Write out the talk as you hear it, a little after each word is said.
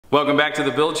Welcome back to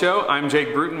the Build Show. I'm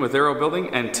Jake Bruton with Aero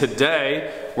Building, and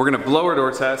today we're going to blower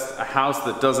door test a house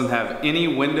that doesn't have any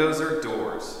windows or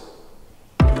doors.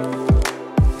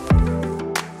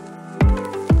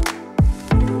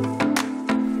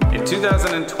 In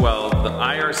 2012, the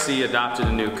IRC adopted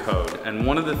a new code, and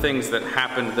one of the things that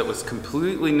happened that was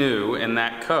completely new in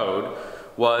that code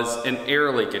was an air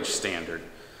leakage standard.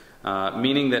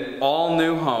 Meaning that all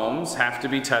new homes have to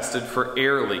be tested for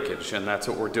air leakage, and that's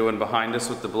what we're doing behind us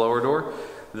with the blower door.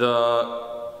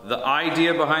 The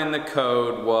idea behind the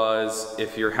code was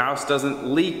if your house doesn't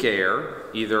leak air,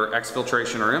 either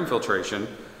exfiltration or infiltration,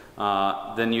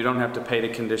 then you don't have to pay to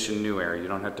condition new air. You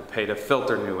don't have to pay to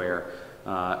filter new air.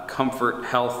 Comfort,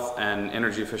 health, and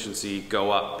energy efficiency go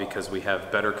up because we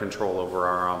have better control over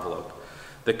our envelope.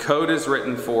 The code is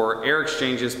written for air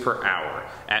exchanges per hour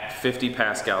at 50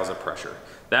 pascals of pressure.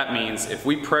 That means if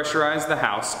we pressurize the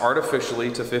house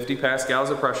artificially to 50 pascals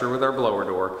of pressure with our blower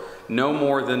door, no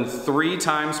more than 3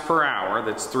 times per hour,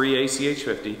 that's 3 ACH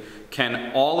 50,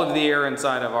 can all of the air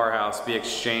inside of our house be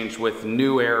exchanged with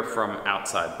new air from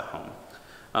outside the home.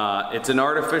 It's an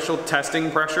artificial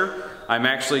testing pressure. I'm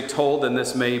actually told, and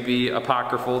this may be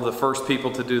apocryphal, the first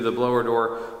people to do the blower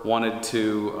door wanted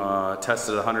to test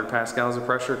at 100 pascals of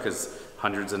pressure because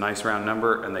 100's a nice round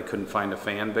number and they couldn't find a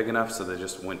fan big enough, so they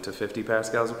just went to 50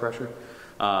 pascals of pressure.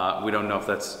 I don't know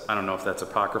if that's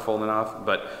apocryphal enough,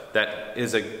 but that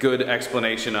is a good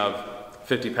explanation of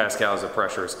 50 pascals of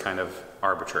pressure is kind of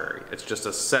arbitrary. It's just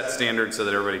a set standard so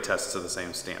that everybody tests to the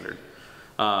same standard.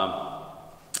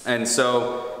 And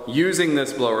so using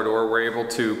this blower door, we're able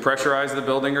to pressurize the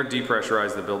building or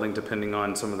depressurize the building depending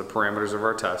on some of the parameters of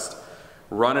our test,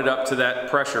 run it up to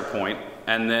that pressure point,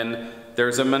 and then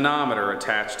there's a manometer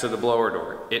attached to the blower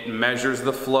door. It measures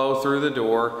the flow through the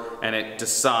door and it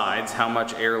decides how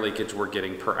much air leakage we're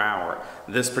getting per hour.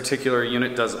 This particular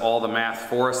unit does all the math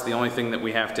for us. The only thing that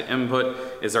we have to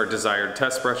input is our desired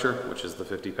test pressure, which is the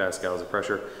 50 pascals of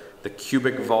pressure, the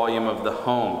cubic volume of the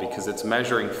home, because it's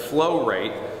measuring flow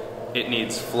rate. It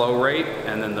needs flow rate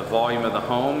and then the volume of the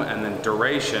home and then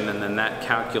duration, and then that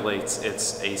calculates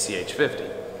its ACH 50.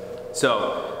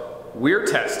 So we're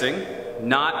testing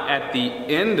not at the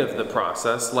end of the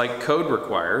process like code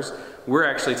requires. We're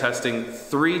actually testing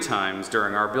 3 times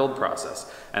during our build process,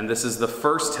 and this is the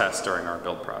first test during our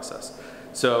build process.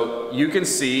 So you can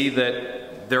see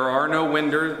that there are no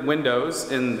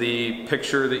windows in the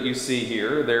picture that you see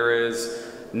here. There is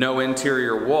no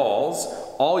interior walls.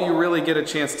 All you really get a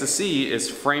chance to see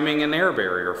is framing an air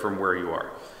barrier from where you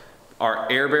are.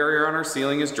 Our air barrier on our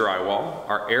ceiling is drywall.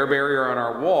 Our air barrier on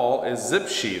our wall is zip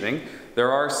sheathing.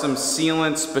 There are some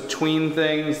sealants between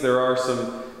things. There are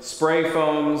some spray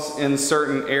foams in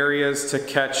certain areas to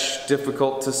catch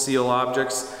difficult to seal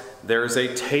objects. There's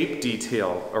a tape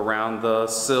detail around the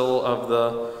sill of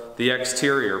the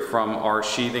exterior from our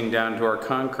sheathing down to our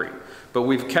concrete. But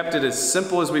we've kept it as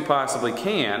simple as we possibly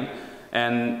can,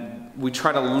 and we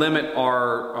try to limit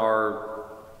our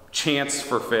chance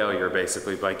for failure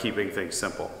basically by keeping things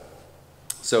simple.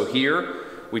 So here,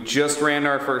 we just ran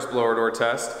our first blower door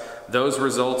test. Those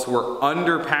results were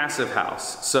under passive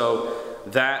house. So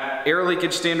that air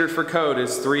leakage standard for code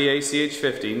is 3 ACH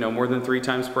 50, no more than 3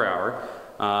 times per hour.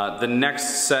 The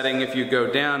next setting, if you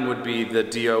go down, would be the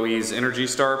DOE's Energy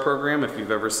Star program. If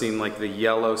you've ever seen like the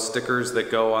yellow stickers that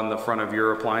go on the front of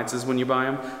your appliances when you buy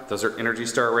them, those are Energy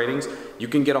Star ratings. You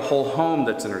can get a whole home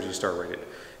that's Energy Star rated.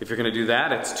 If you're going to do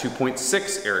that, it's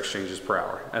 2.6 air exchanges per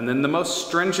hour. And then the most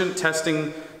stringent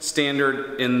testing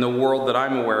standard in the world that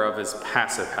I'm aware of is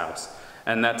passive house,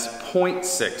 and that's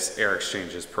 0.6 air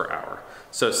exchanges per hour.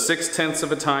 So 0.6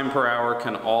 of a time per hour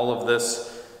can all of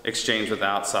this exchange with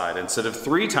outside instead of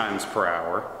 3 times per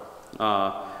hour,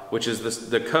 which is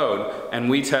the code, and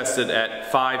we tested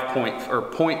at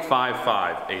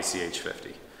 0.55 ACH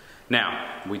 50. Now,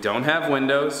 we don't have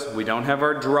windows, we don't have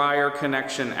our dryer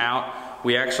connection out,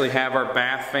 we actually have our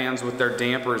bath fans with their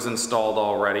dampers installed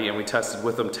already, and we tested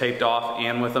with them taped off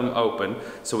and with them open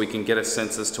so we can get a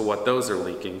sense as to what those are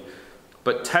leaking.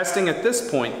 But testing at this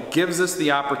point gives us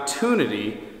the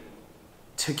opportunity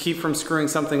to keep from screwing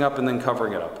something up and then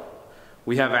covering it up.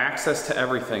 We have access to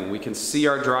everything. We can see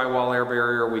our drywall air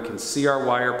barrier, we can see our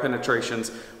wire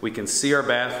penetrations, we can see our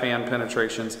bath fan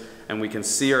penetrations, and we can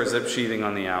see our zip sheathing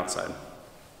on the outside.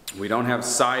 We don't have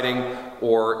siding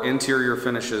or interior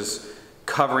finishes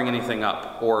covering anything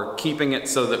up or keeping it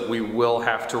so that we will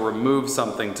have to remove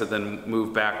something to then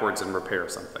move backwards and repair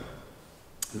something.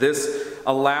 This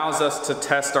allows us to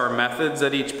test our methods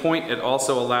at each point. It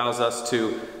also allows us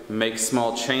to make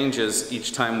small changes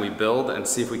each time we build and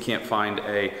see if we can't find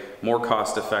a more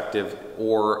cost-effective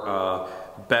or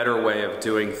better way of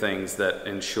doing things that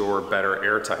ensure better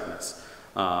airtightness.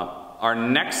 Our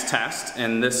next test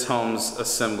in this home's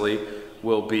assembly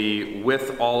will be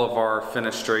with all of our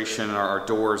fenestration, our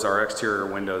doors, our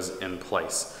exterior windows in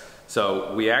place.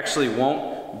 So we actually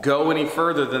won't go any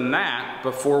further than that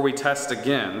before we test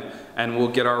again, and we'll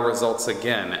get our results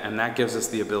again. And that gives us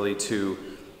the ability to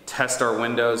test our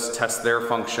windows, test their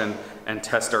function, and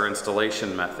test our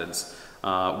installation methods.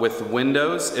 With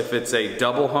windows, if it's a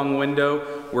double hung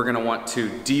window, we're gonna want to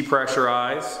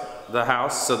depressurize the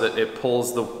house so that it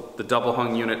pulls the double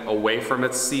hung unit away from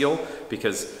its seal,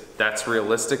 because that's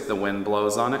realistic, the wind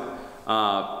blows on it.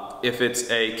 If it's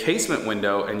a casement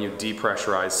window and you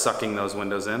depressurize, sucking those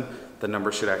windows in, the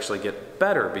number should actually get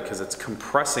better because it's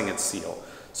compressing its seal.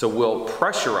 So we'll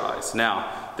pressurize.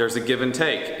 Now, there's a give and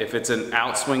take. If it's an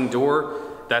outswing door,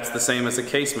 that's the same as a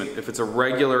casement. If it's a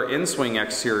regular in-swing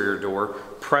exterior door,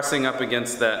 pressing up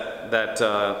against that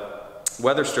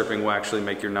weather stripping will actually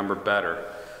make your number better.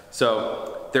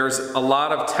 So there's a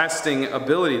lot of testing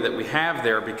ability that we have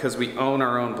there because we own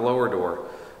our own blower door.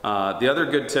 The other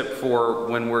good tip for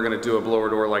when we're gonna do a blower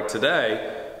door like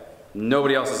today,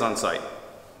 nobody else is on site.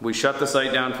 We shut the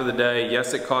site down for the day.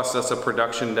 Yes, it costs us a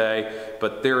production day,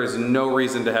 but there is no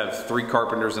reason to have 3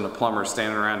 carpenters and a plumber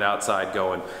standing around outside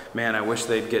going, man, I wish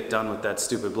they'd get done with that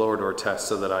stupid blower door test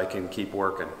so that I can keep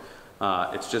working.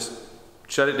 It's just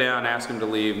shut it down, ask them to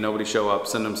leave, nobody show up,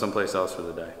 send them someplace else for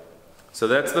the day. So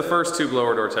that's the first 2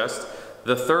 blower door tests.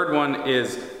 The third one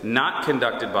is not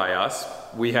conducted by us.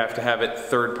 We have to have it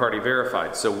third-party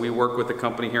verified. So we work with a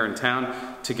company here in town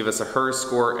to give us a HERS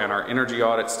score and our energy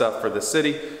audit stuff for the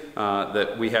city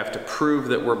that we have to prove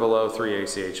that we're below 3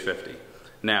 ACH 50.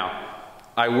 Now,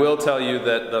 I will tell you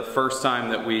that the first time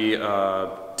that we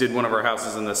did one of our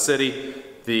houses in the city,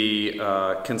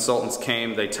 the consultants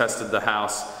came, they tested the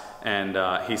house, and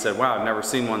he said, wow, I've never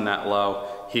seen one that low.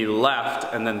 He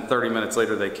left, and then 30 minutes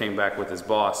later they came back with his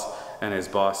boss, and his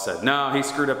boss said, no, he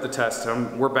screwed up the test.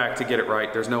 We're back to get it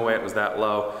right. There's no way it was that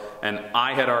low. And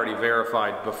I had already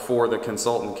verified before the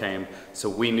consultant came, so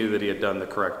we knew that he had done the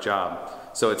correct job.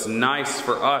 So it's nice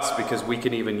for us because we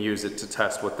can even use it to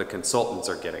test what the consultants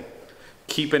are getting.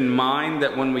 Keep in mind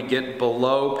that when we get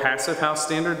below passive house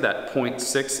standard, that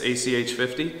 0.6 ACH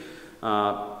 50,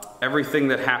 everything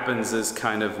that happens is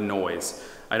kind of noise.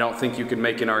 I don't think you can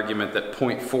make an argument that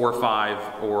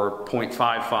 0.45 or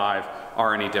 0.55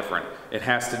 are any different. It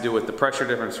has to do with the pressure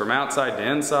difference from outside to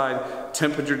inside,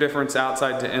 temperature difference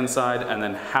outside to inside, and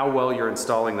then how well you're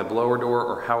installing the blower door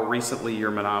or how recently your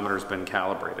manometer's been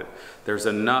calibrated. There's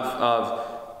enough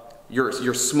of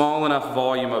your small enough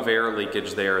volume of air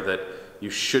leakage there that you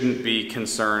shouldn't be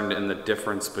concerned in the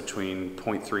difference between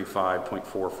 0.35,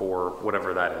 0.44,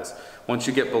 whatever that is. Once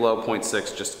you get below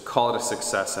 0.6, just call it a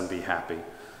success and be happy.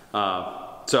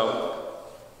 So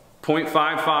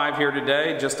 0.55 here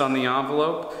today, just on the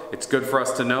envelope. It's good for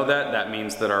us to know that. That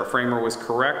means that our framer was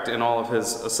correct in all of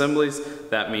his assemblies.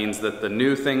 That means that the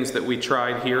new things that we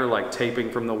tried here, like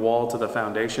taping from the wall to the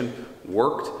foundation,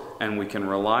 worked, and we can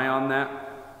rely on that.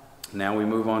 Now we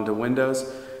move on to windows,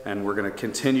 and we're gonna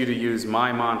continue to use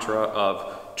my mantra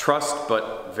of trust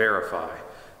but verify.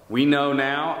 We know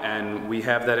now, and we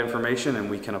have that information, and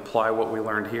we can apply what we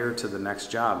learned here to the next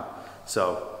job.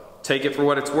 So take it for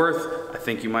what it's worth. I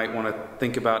think you might want to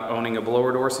think about owning a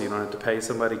blower door so you don't have to pay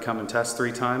somebody come and test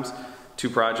 3 times. 2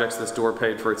 projects, this door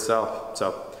paid for itself.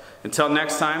 So until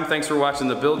next time, thanks for watching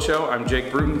The Build Show. I'm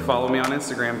Jake Bruton. Follow me on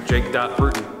Instagram,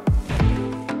 jake.bruton.